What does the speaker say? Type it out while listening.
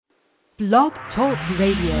Blog Talk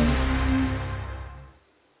Radio.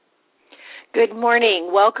 Good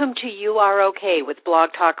morning. Welcome to You Are Okay with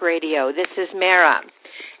Blog Talk Radio. This is Mara.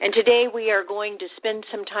 And today we are going to spend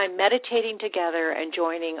some time meditating together and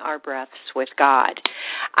joining our breaths with God.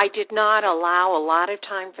 I did not allow a lot of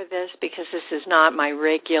time for this because this is not my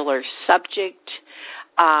regular subject.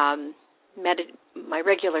 My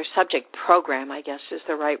regular subject program, I guess is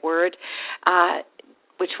the right word,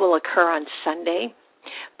 which will occur on Sunday.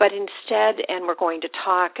 But instead, and we're going to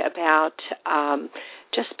talk about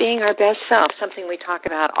just being our best self, something we talk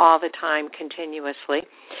about all the time continuously.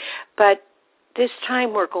 But this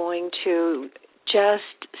time we're going to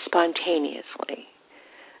just spontaneously.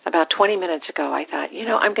 About 20 minutes ago, I thought,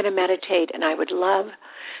 I'm going to meditate, and I would love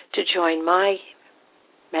to join my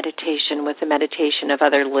meditation with the meditation of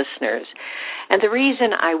other listeners. And the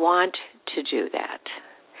reason I want to do that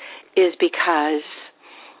is because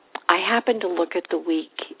I happened to look at the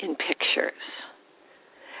week in pictures.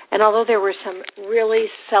 And although there were some really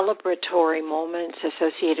celebratory moments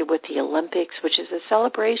associated with the Olympics, which is a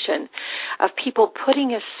celebration of people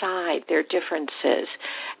putting aside their differences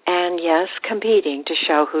and, yes, competing to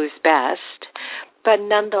show who's best, but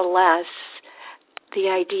nonetheless, the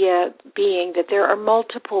idea being that there are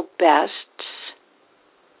multiple bests,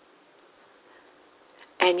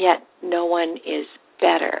 and yet no one is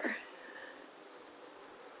better.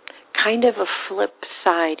 Kind of a flip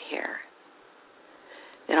side here.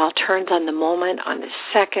 It all turns on the moment, on the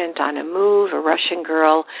second, on a move. A Russian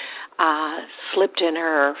girl slipped in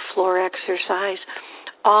her floor exercise.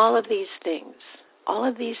 All of these things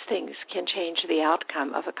can change the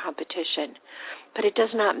outcome of a competition. But it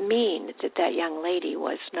does not mean that that young lady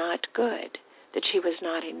was not good, that she was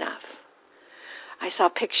not enough. I saw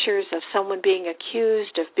pictures of someone being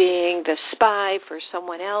accused of being the spy for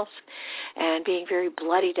someone else and being very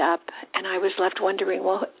bloodied up, and I was left wondering,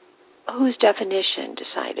 well, whose definition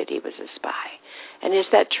decided he was a spy? And is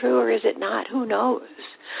that true or is it not? Who knows?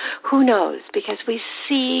 Who knows? Because we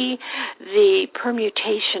see the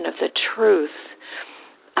permutation of the truth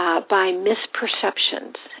by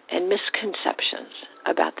misperceptions and misconceptions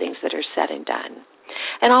about things that are said and done.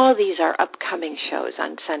 And all of these are upcoming shows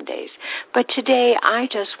on Sundays. But today I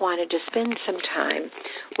just wanted to spend some time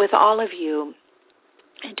with all of you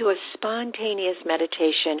and do a spontaneous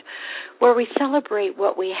meditation where we celebrate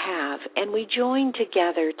what we have and we join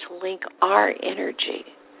together to link our energy,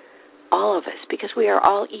 all of us, because we are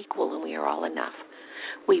all equal and we are all enough.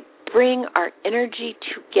 We bring our energy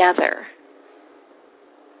together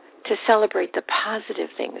to celebrate the positive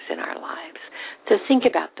things in our lives, to think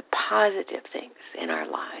about the positive things in our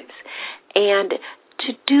lives, and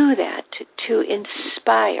to do that, to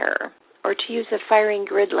inspire, or to use the firing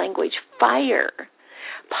grid language, fire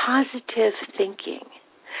positive thinking.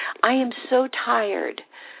 I am so tired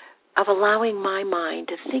of allowing my mind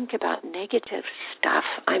to think about negative stuff.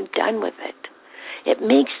 I'm done with it. It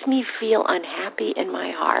makes me feel unhappy in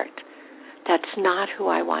my heart. That's not who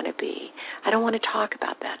I want to be. I don't want to talk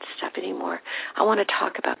about that stuff anymore. I want to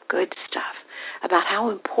talk about good stuff, about how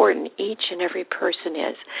important each and every person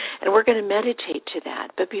is. And we're going to meditate to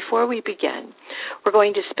that. But before we begin, we're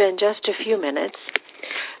going to spend just a few minutes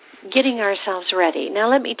getting ourselves ready. Now,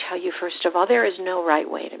 let me tell you, first of all, there is no right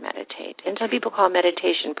way to meditate. And some people call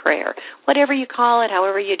meditation prayer. Whatever you call it,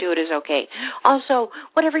 however you do it is okay. Also,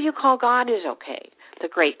 whatever you call God is okay. The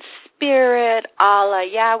Great Spirit, Allah,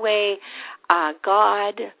 Yahweh,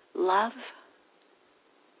 God, love.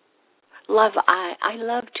 Love, I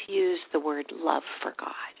love to use the word love for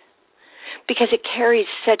God because it carries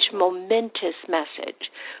such momentous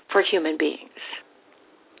message for human beings.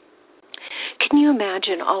 Can you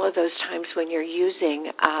imagine all of those times when you're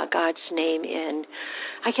using God's name in,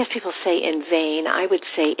 I guess people say in vain, I would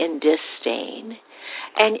say in disdain,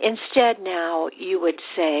 and instead now you would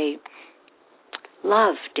say,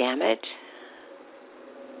 love, damn it.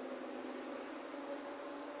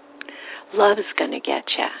 Love's going to get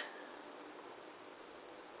you.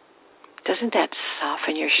 Doesn't that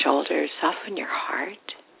soften your shoulders, soften your heart?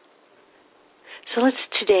 So let's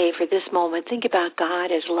today, for this moment, think about God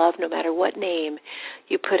as love no matter what name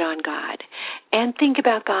you put on God. And think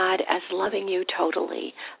about God as loving you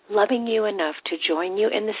totally, loving you enough to join you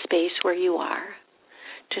in the space where you are,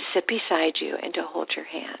 to sit beside you and to hold your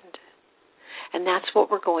hand. And that's what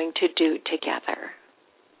we're going to do together.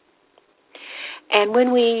 And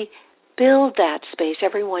when we build that space,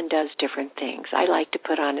 everyone does different things. I like to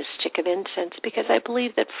put on a stick of incense because I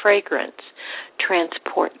believe that fragrance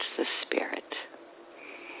transports the spirit.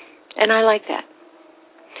 And I like that.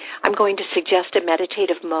 I'm going to suggest a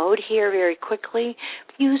meditative mode here very quickly.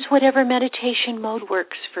 Use whatever meditation mode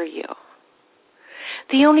works for you.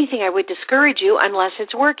 The only thing I would discourage you, unless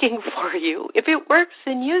it's working for you, if it works,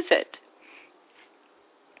 then use it.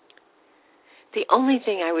 The only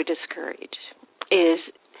thing I would discourage is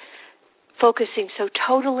focusing so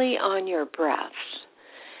totally on your breath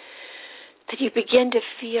that you begin to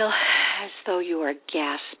feel as though you are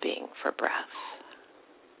gasping for breath,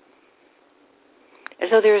 as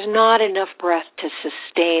though there's not enough breath to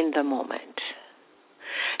sustain the moment.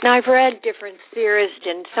 Now, I've read different theorists,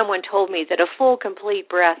 and someone told me that a full, complete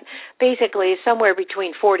breath basically is somewhere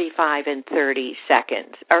between 45 and 30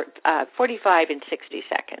 seconds, or 45 and 60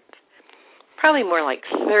 seconds. Probably more like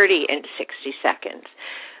 30 and 60 seconds.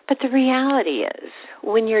 But the reality is,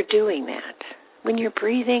 when you're doing that, when you're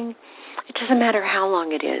breathing, it doesn't matter how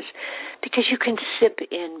long it is, because you can sip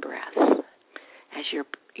in breath as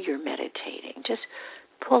you're meditating. Just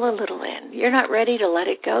pull a little in. You're not ready to let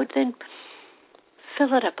it go, then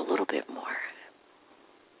fill it up a little bit more.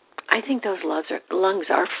 I think those lungs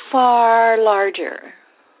are far larger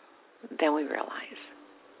than we realize.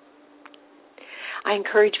 I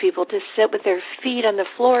encourage people to sit with their feet on the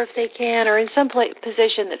floor if they can, or in some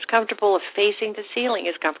position that's comfortable. If facing the ceiling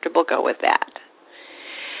is comfortable, go with that.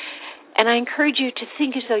 And I encourage you to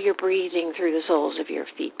think as though you're breathing through the soles of your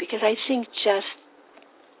feet, because I think just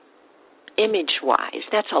image-wise,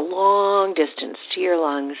 that's a long distance to your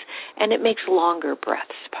lungs, and it makes longer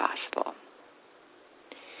breaths possible.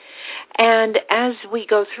 And as we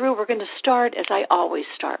go through, we're going to start, as I always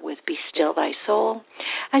start with, Be Still Thy Soul.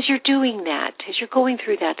 As you're doing that, as you're going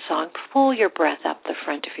through that song, pull your breath up the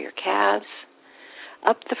front of your calves,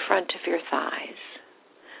 up the front of your thighs,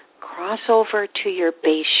 cross over to your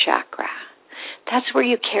base chakra. That's where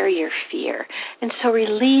you carry your fear. And so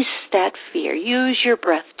release that fear. Use your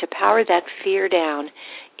breath to power that fear down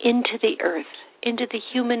into the earth, into the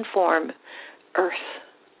human form, earth,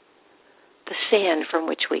 the sand from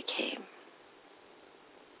which we came.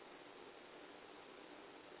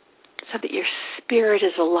 So that your spirit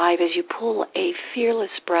is alive as you pull a fearless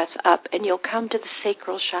breath up, and you'll come to the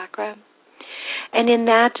sacral chakra. And in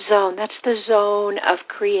that zone, that's the zone of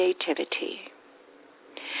creativity.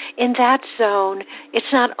 In that zone,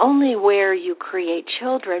 it's not only where you create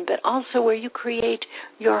children, but also where you create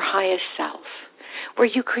your highest self, where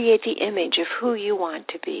you create the image of who you want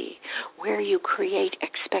to be, where you create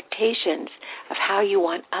expectations of how you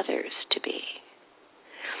want others to be.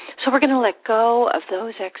 So we're going to let go of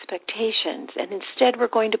those expectations, and instead we're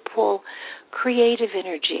going to pull creative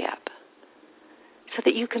energy up so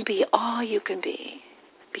that you can be all you can be,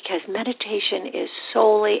 because meditation is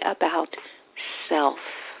solely about self.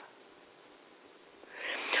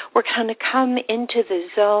 We're going to come into the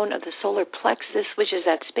zone of the solar plexus, which is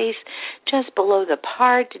that space just below the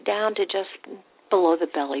part, down to just below the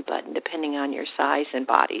belly button, depending on your size and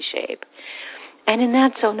body shape. And in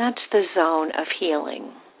that zone, that's the zone of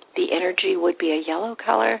healing. The energy would be a yellow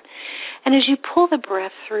color. And as you pull the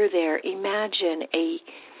breath through there, imagine a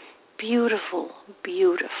beautiful,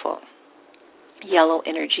 beautiful yellow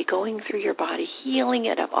energy going through your body, healing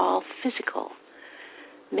it of all physical,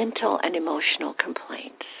 mental, and emotional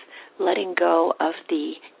complaints, letting go of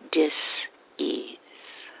the dis-ease.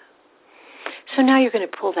 So now you're going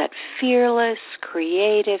to pull that fearless,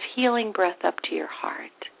 creative, healing breath up to your heart.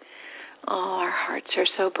 Oh, our hearts are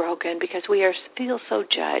so broken because we feel so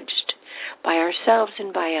judged by ourselves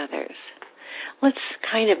and by others. Let's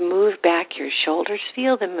kind of move back your shoulders.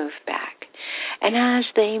 Feel them move back. And as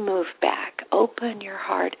they move back, open your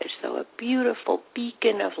heart as though a beautiful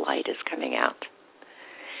beacon of light is coming out.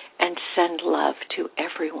 And send love to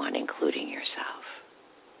everyone, including yourself.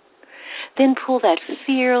 Then pull that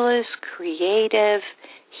fearless, creative,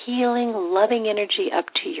 healing, loving energy up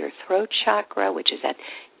to your throat chakra, which is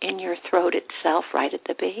in your throat itself, right at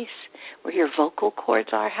the base, where your vocal cords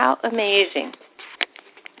are. How amazing.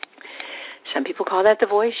 Some people call that the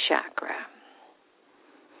voice chakra.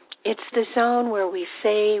 It's the zone where we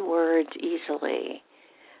say words easily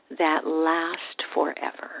that last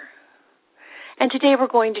forever. And today we're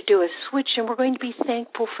going to do a switch, and we're going to be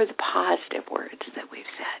thankful for the positive words that we've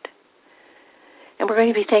said. And we're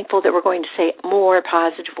going to be thankful that we're going to say more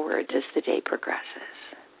positive words as the day progresses.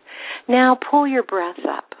 Now pull your breath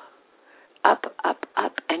up, up, up,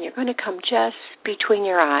 up, and you're going to come just between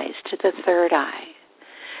your eyes to the third eye.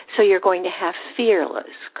 So you're going to have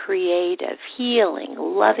fearless, creative, healing,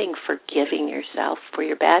 loving, forgiving yourself for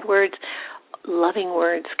your bad words, loving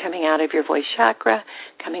words coming out of your voice chakra,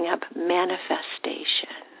 coming up,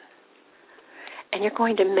 manifestation. And you're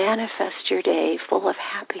going to manifest your day full of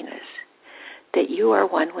happiness, that you are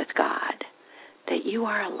one with God, that you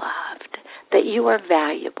are loved, that you are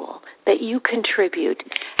valuable, that you contribute,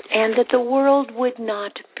 and that the world would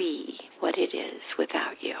not be what it is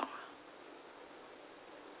without you.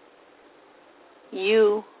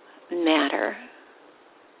 You matter.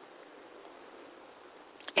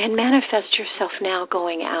 And manifest yourself now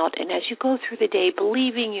going out, and as you go through the day,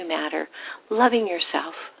 believing you matter, loving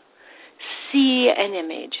yourself, see an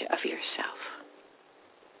image of yourself.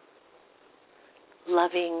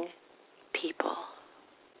 Loving people.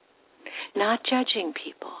 Not judging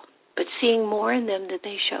people, but seeing more in them than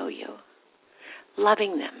they show you.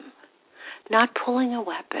 Loving them. Not pulling a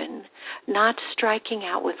weapon, not striking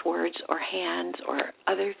out with words or hands or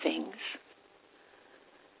other things.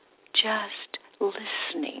 Just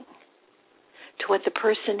listening to what the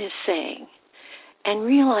person is saying and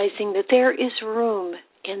realizing that there is room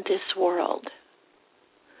in this world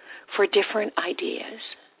for different ideas.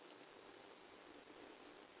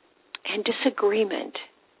 And disagreement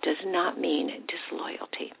does not mean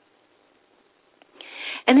disloyalty.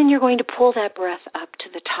 And then you're going to pull that breath up to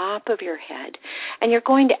the top of your head, and you're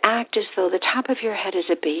going to act as though the top of your head is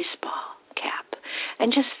a baseball cap,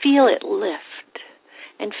 and just feel it lift,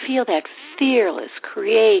 and feel that fearless,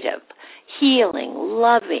 creative, healing,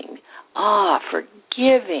 loving,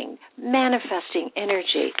 forgiving, manifesting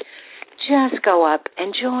energy just go up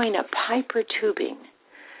and join a piper tubing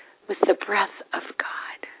with the breath of God.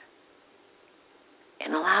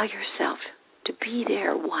 And allow yourself to be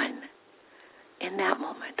there one in that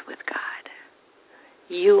moment with God.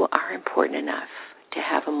 You are important enough to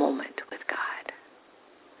have a moment with God.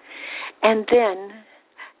 And then,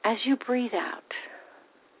 as you breathe out,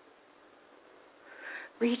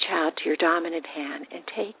 reach out to your dominant hand and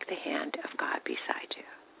take the hand of God beside you.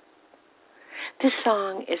 This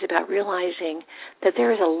song is about realizing that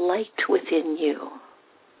there is a light within you,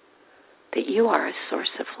 that you are a source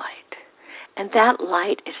of light. And that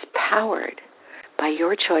light is powered by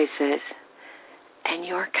your choices and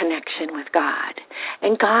your connection with God.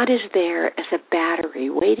 And God is there as a battery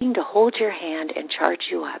waiting to hold your hand and charge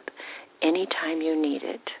you up anytime you need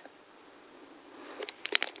it.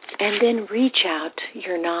 And then reach out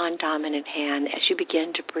your non-dominant hand as you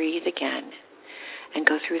begin to breathe again and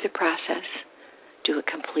go through the process. Do a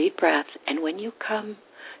complete breath. And when you come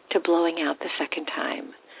to blowing out the second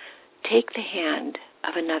time, take the hand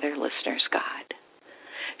of another listener's God,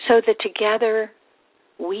 so that together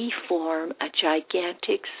we form a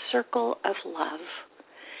gigantic circle of love,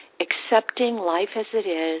 accepting life as it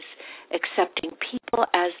is, accepting people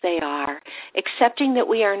as they are, accepting that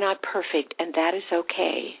we are not perfect, and that is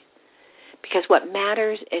okay, because what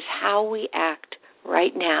matters is how we act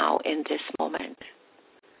right now in this moment.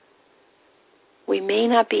 We may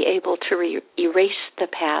not be able to erase the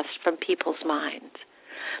past from people's minds,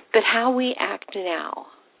 but how we act now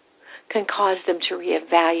can cause them to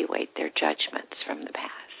reevaluate their judgments from the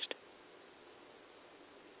past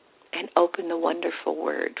and open the wonderful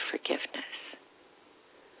word forgiveness.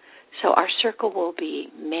 So our circle will be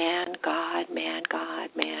man, God, man, God,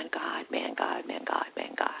 man, God, man, God, man, God,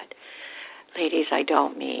 man, God. Ladies, I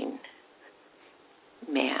don't mean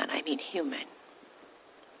man, I mean human.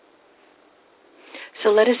 So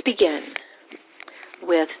let us begin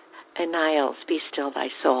with Anil's Be Still Thy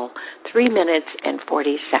Soul, 3 minutes and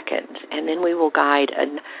 40 seconds, and then I will guide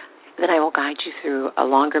you through a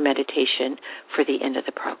longer meditation for the end of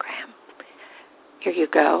the program. Here you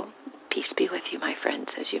go. Peace be with you, my friends,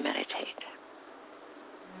 as you meditate.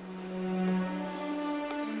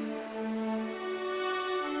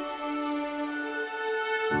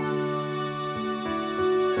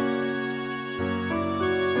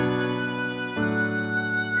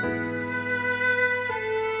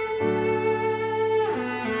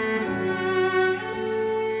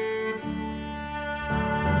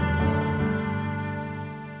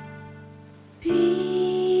 Be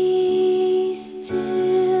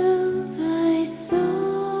still thy soul.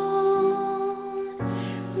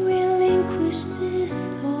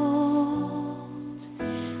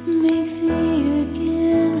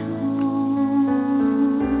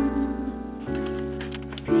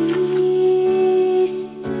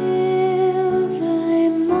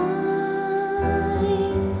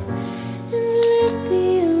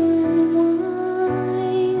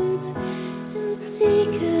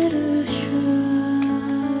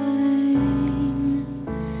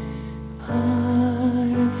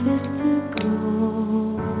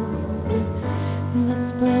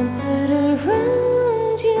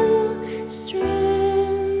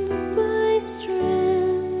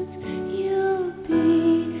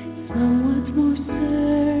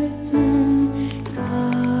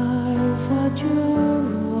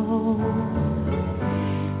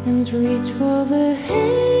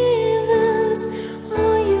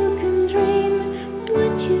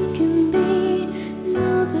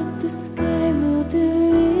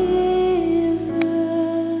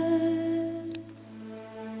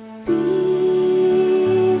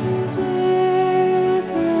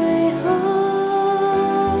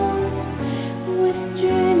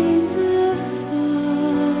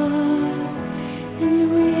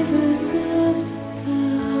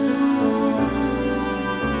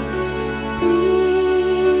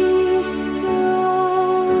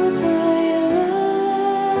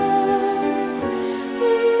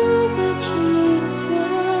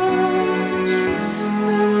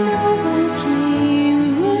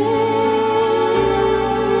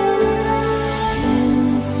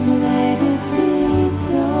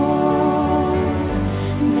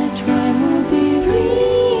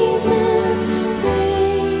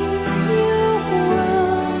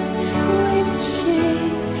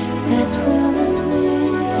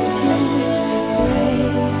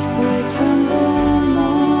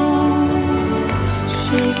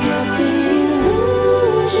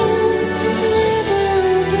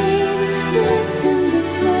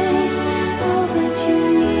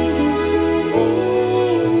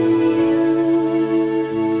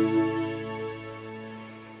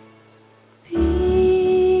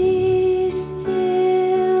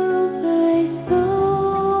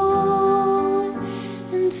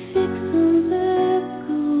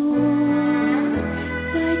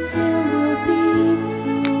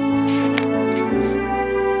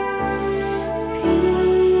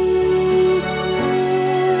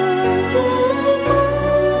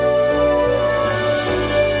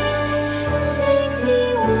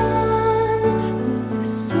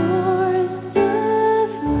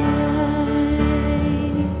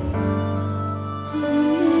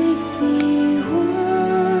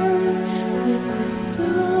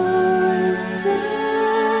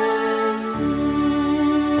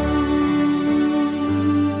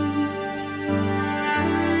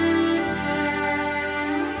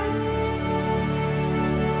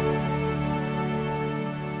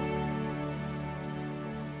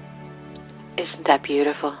 Isn't that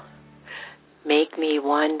beautiful? Make me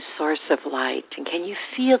one source of light. And can you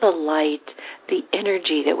feel the light, the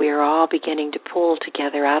energy that we are all beginning to pull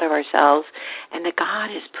together out of ourselves and that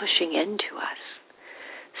God is pushing into us,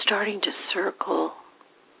 starting to circle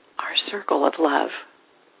our circle of love.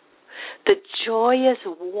 The joyous,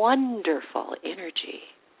 wonderful energy.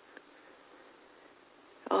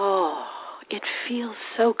 Oh, it feels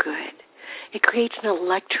so good. It creates an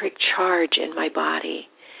electric charge in my body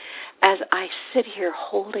as I sit here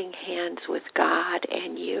holding hands with God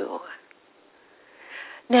and you.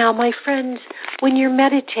 Now, my friends, when you're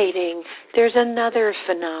meditating, there's another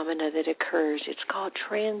phenomena that occurs. It's called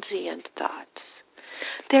transient thoughts.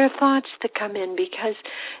 There are thoughts that come in because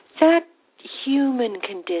that human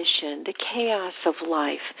condition, the chaos of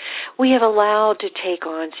life, we have allowed to take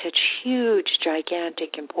on such huge,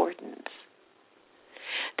 gigantic importance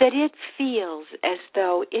that it feels as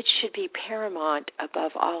though it should be paramount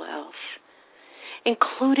above all else,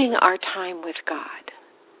 including our time with God.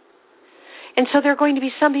 And so there are going to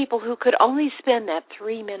be some people who could only spend that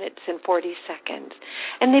 3 minutes and 40 seconds,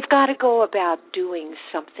 and they've got to go about doing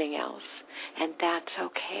something else, and that's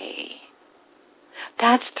okay.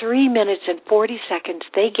 That's 3 minutes and 40 seconds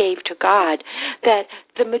they gave to God that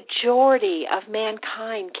the majority of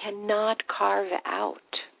mankind cannot carve out.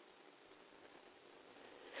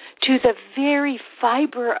 To the very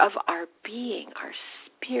fiber of our being, our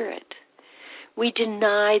spirit, we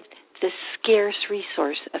denied the scarce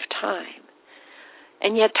resource of time.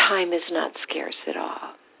 And yet time is not scarce at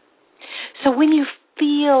all. So when you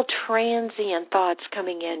feel transient thoughts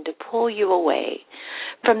coming in to pull you away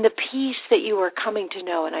from the peace that you are coming to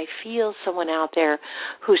know, and I feel someone out there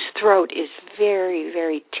whose throat is very,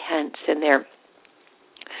 very tense and they're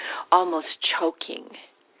almost choking.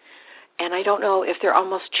 And I don't know if they're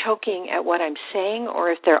almost choking at what I'm saying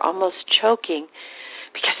or if they're almost choking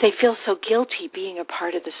because they feel so guilty being a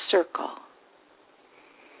part of the circle.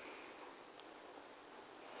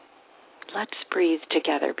 Let's breathe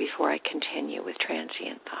together before I continue with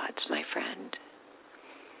transient thoughts, my friend.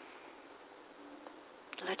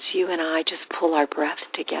 Let's you and I just pull our breath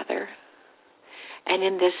together. And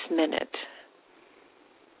in this minute,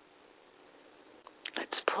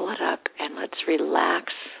 let's pull it up and let's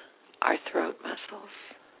relax our throat muscles.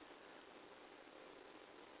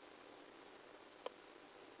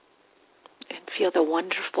 And feel the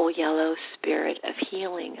wonderful yellow spirit of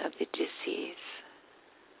healing of the disease.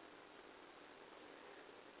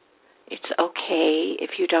 It's okay if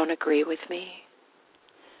you don't agree with me.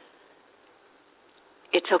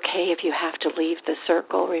 It's okay if you have to leave the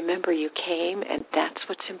circle. Remember, you came, and that's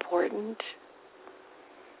what's important.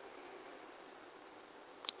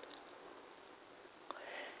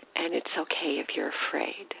 And it's okay if you're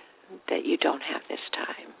afraid that you don't have this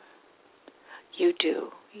time. You do.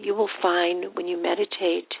 You will find when you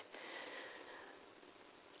meditate,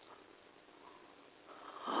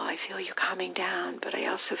 I feel you calming down, but I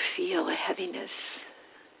also feel a heaviness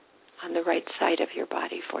on the right side of your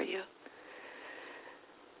body for you.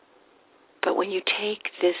 But when you take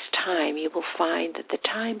this time, you will find that the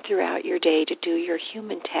time throughout your day to do your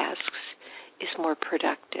human tasks is more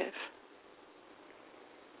productive.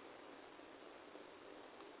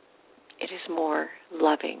 It is more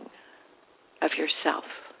loving of yourself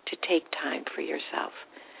to take time for yourself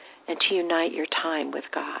and to unite your time with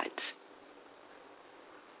God's.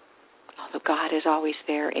 Although God is always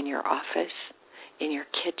there in your office, in your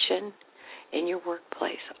kitchen, in your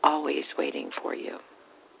workplace, always waiting for you.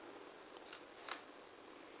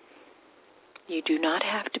 You do not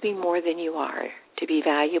have to be more than you are to be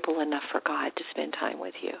valuable enough for God to spend time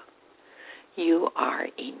with you. You are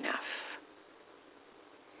enough.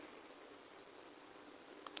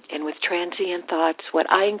 And with transient thoughts, what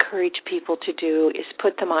I encourage people to do is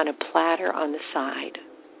put them on a platter on the side.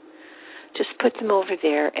 Just put them over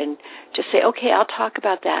there and just say, okay, I'll talk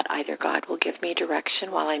about that. Either God will give me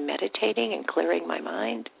direction while I'm meditating and clearing my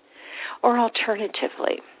mind, or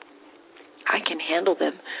alternatively, I can handle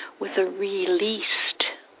them with a released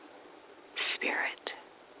spirit,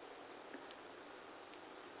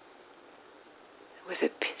 with a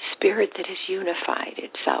spirit that has unified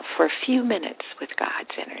itself for a few minutes with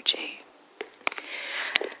God's energy.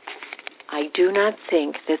 I do not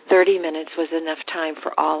think that 30 minutes was enough time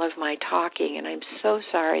for all of my talking, and I'm so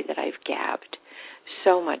sorry that I've gabbed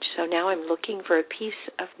so much. So now I'm looking for a piece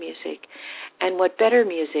of music, and what better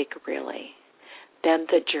music, really, than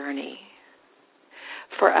the journey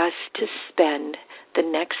for us to spend the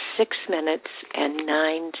next 6 minutes and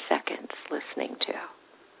 9 seconds listening to.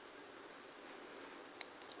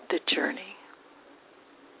 The journey.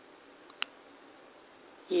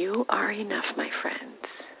 You are enough, my friends.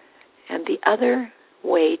 And the other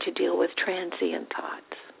way to deal with transient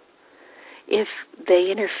thoughts, if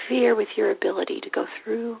they interfere with your ability to go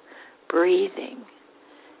through breathing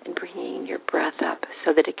and bringing your breath up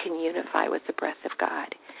so that it can unify with the breath of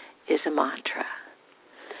God, is a mantra.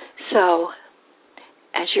 So,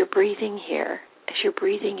 as you're breathing here, as you're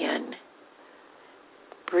breathing in,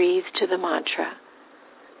 breathe to the mantra,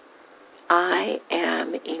 I am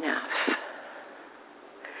enough.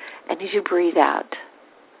 And as you breathe out,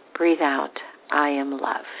 I am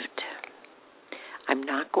loved. I'm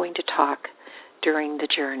not going to talk during the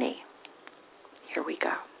journey. Here we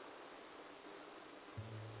go.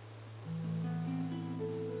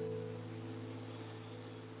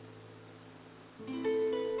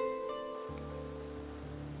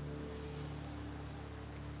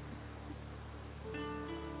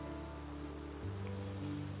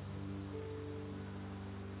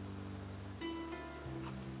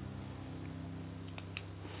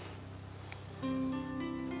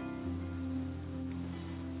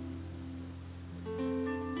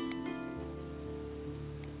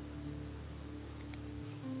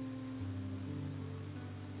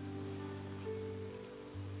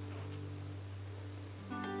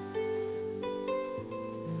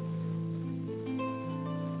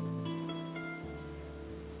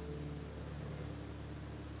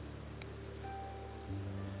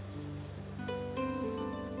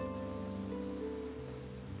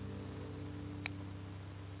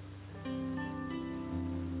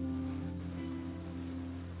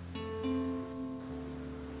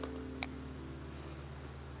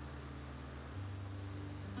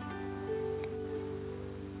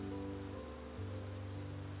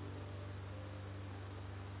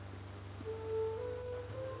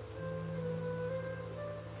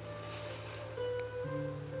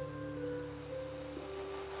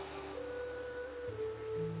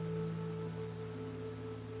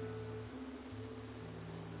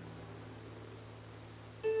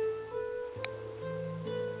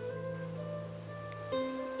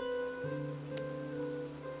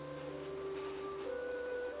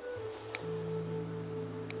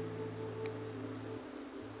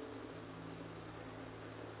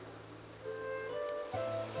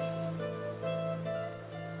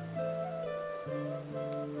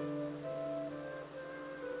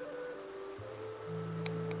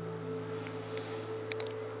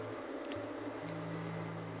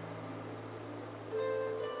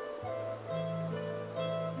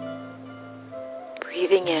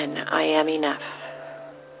 Breathing in, I am enough.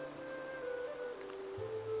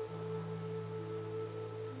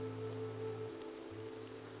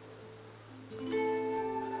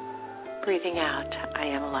 Breathing out, I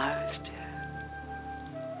am loved.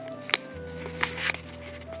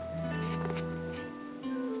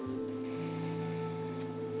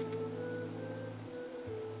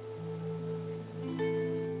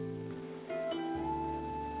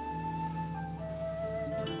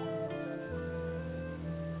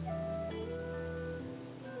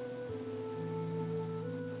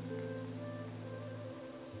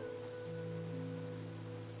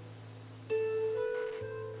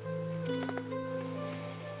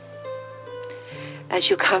 As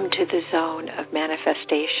you come to the zone of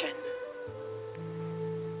manifestation,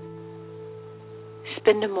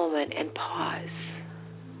 spend a moment and pause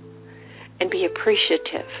and be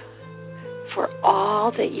appreciative for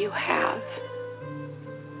all that you have.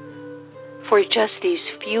 For just these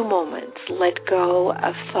few moments, let go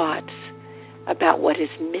of thoughts about what is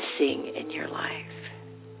missing in your life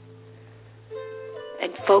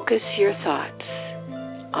and focus your thoughts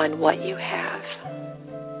on what you have.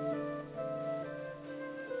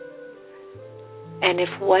 And if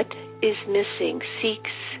what is missing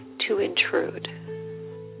seeks to intrude,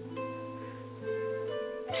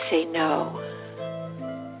 say no.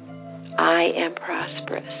 I am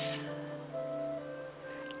prosperous.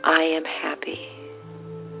 I am happy.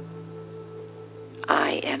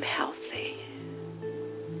 I am healthy.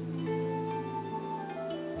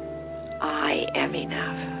 I am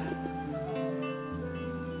enough.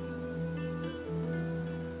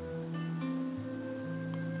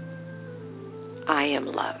 I am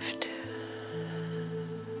loved.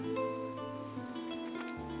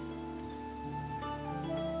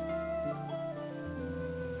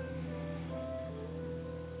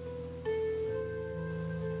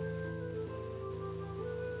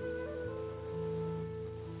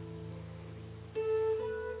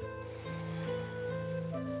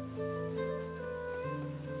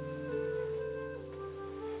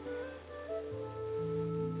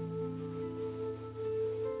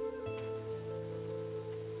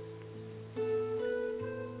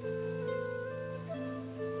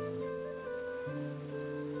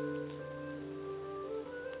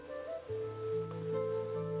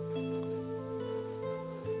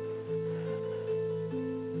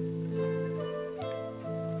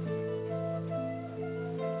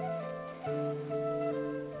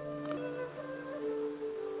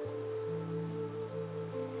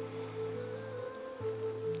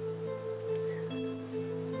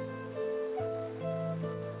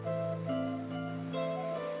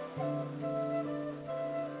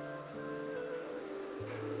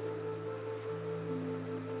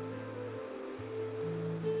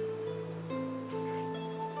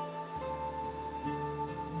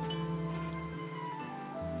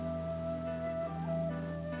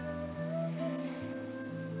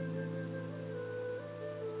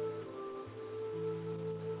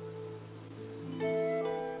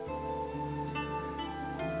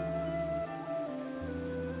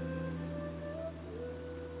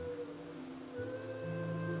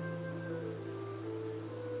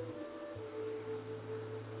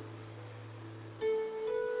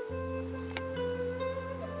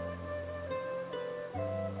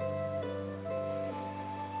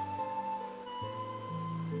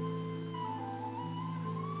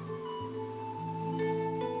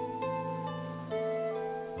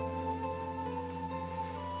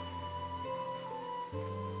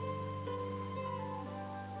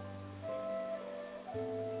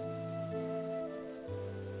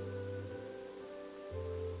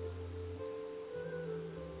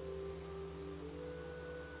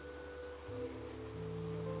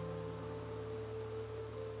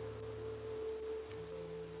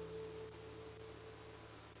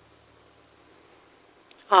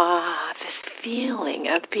 This feeling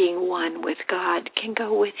of being one with God can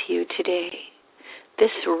go with you today.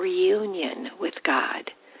 This reunion with God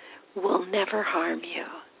will never harm you.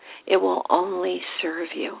 It will only serve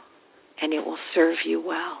you, and it will serve you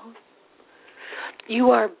well.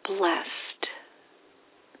 You are blessed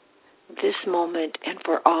this moment and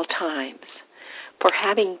for all times for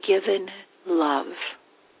having given love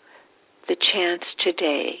the chance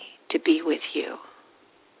today to be with you.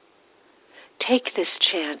 Take this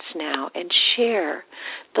chance now and share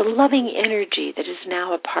the loving energy that is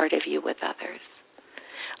now a part of you with others.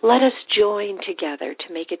 Let us join together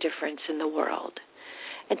to make a difference in the world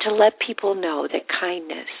and to let people know that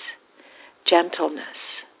kindness, gentleness,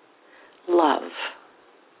 love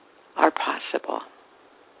are possible.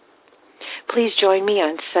 Please join me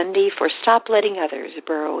on Sunday for Stop Letting Others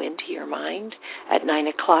Burrow into Your Mind at 9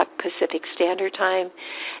 o'clock Pacific Standard Time.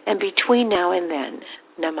 And between now and then,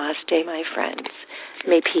 namaste, my friends.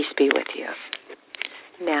 May peace be with you,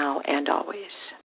 now and always.